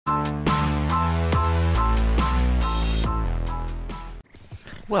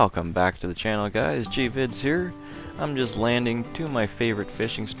Welcome back to the channel, guys. Gvids here. I'm just landing to my favorite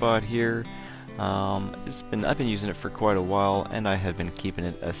fishing spot here. I've been using it for quite a while, and I have been keeping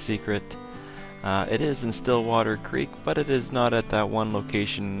it a secret. It is in Stillwater Creek, but it is not at that one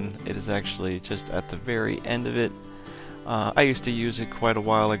location. It is actually just at the very end of it. I used to use it quite a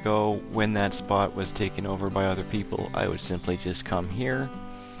while ago when that spot was taken over by other people. I would simply just come here.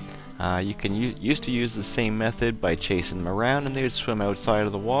 You can used to use the same method by chasing them around and they would swim outside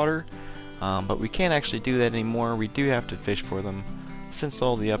of the water, but we can't actually do that anymore. We do have to fish for them. Since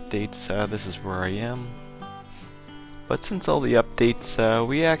all the updates, this is where I am. But since all the updates,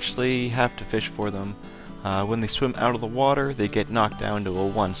 we actually have to fish for them. When they swim out of the water, they get knocked down to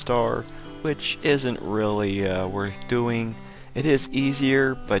a 1-star, which isn't really worth doing. It is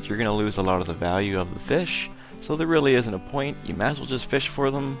easier, but you're going to lose a lot of the value of the fish, so there really isn't a point. You might as well just fish for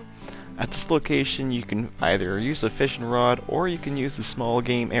them. At this location, you can either use a fishing rod or you can use the small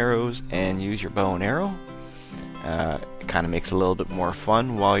game arrows and use your bow and arrow. It kind of makes it a little bit more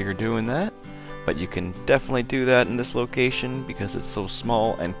fun while you're doing that, but you can definitely do that in this location because it's so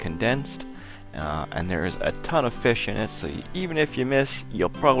small and condensed, and there's a ton of fish in it, so even if you miss, you'll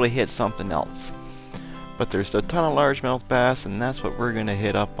probably hit something else. But there's a ton of largemouth bass, and that's what we're going to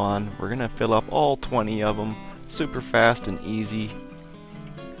hit up on. We're going to fill up all 20 of them super fast and easy.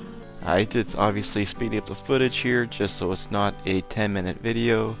 I did obviously speed up the footage here just so it's not a 10-minute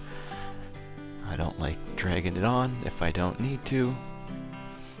video. I don't like dragging it on if I don't need to.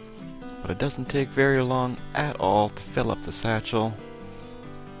 But it doesn't take very long at all to fill up the satchel.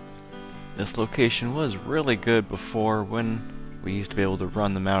 This location was really good before when we used to be able to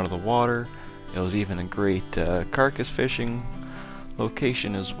run them out of the water. It was even a great carcass fishing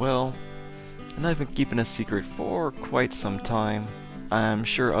location as well. And I've been keeping a secret for quite some time. I'm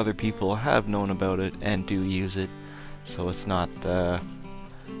sure other people have known about it and do use it, so it's not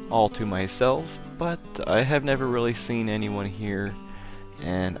all to myself, but I have never really seen anyone here,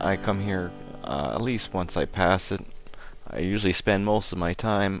 and I come here at least once I pass it. I usually spend most of my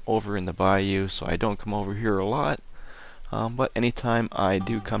time over in the bayou, so I don't come over here a lot, but anytime I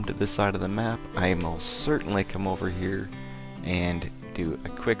do come to this side of the map, I most certainly come over here and do a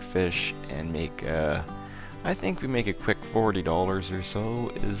quick fish and make I think we make a quick $40 or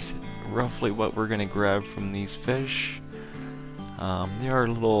so is roughly what we're gonna grab from these fish. They are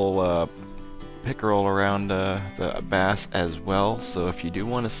a little pickerel around the bass as well, so if you do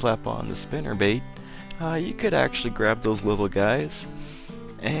want to slap on the spinnerbait, you could actually grab those little guys.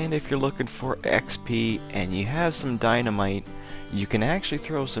 And if you're looking for XP and you have some dynamite, you can actually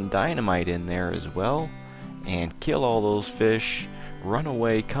throw some dynamite in there as well and kill all those fish, run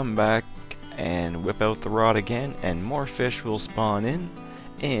away, come back, and whip out the rod again, and more fish will spawn in,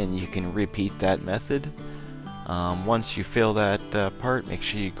 and you can repeat that method. Once you fill that part, make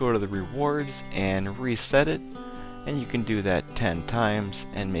sure you go to the rewards and reset it, and you can do that 10 times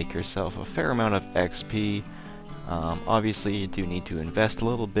and make yourself a fair amount of XP. Obviously you do need to invest a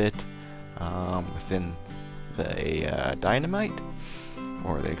little bit within the dynamite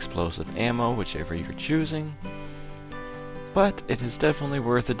or the explosive ammo, whichever you're choosing. But it is definitely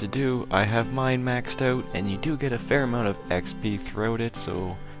worth it to do. I have mine maxed out, and you do get a fair amount of XP throughout it,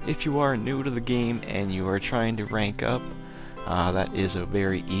 so if you are new to the game and you are trying to rank up, that is a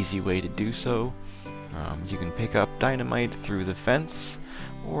very easy way to do so. You can pick up dynamite through the fence,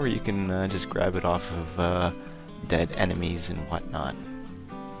 or you can just grab it off of dead enemies and whatnot.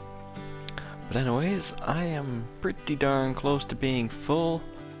 But anyways, I am pretty darn close to being full.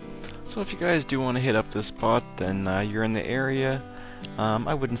 So if you guys do want to hit up this spot, then you're in the area,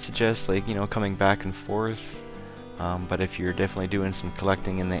 I wouldn't suggest, like, you know, coming back and forth, but if you're definitely doing some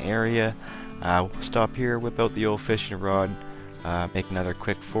collecting in the area, stop here, whip out the old fishing rod, make another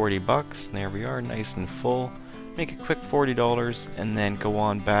quick 40 bucks, and there we are, nice and full. Make a quick $40 and then go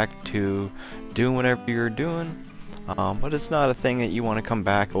on back to doing whatever you're doing. But it's not a thing that you want to come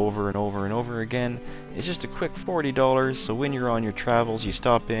back over and over and over again. It's just a quick $40, so when you're on your travels, you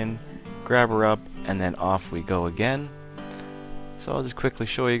stop in, grab her up, and then off we go again. So I'll just quickly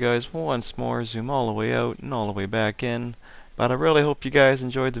show you guys once more, zoom all the way out and all the way back in. But I really hope you guys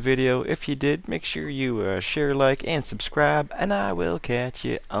enjoyed the video. If you did, make sure you share, like, and subscribe, and I will catch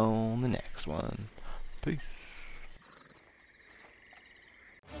you on the next one.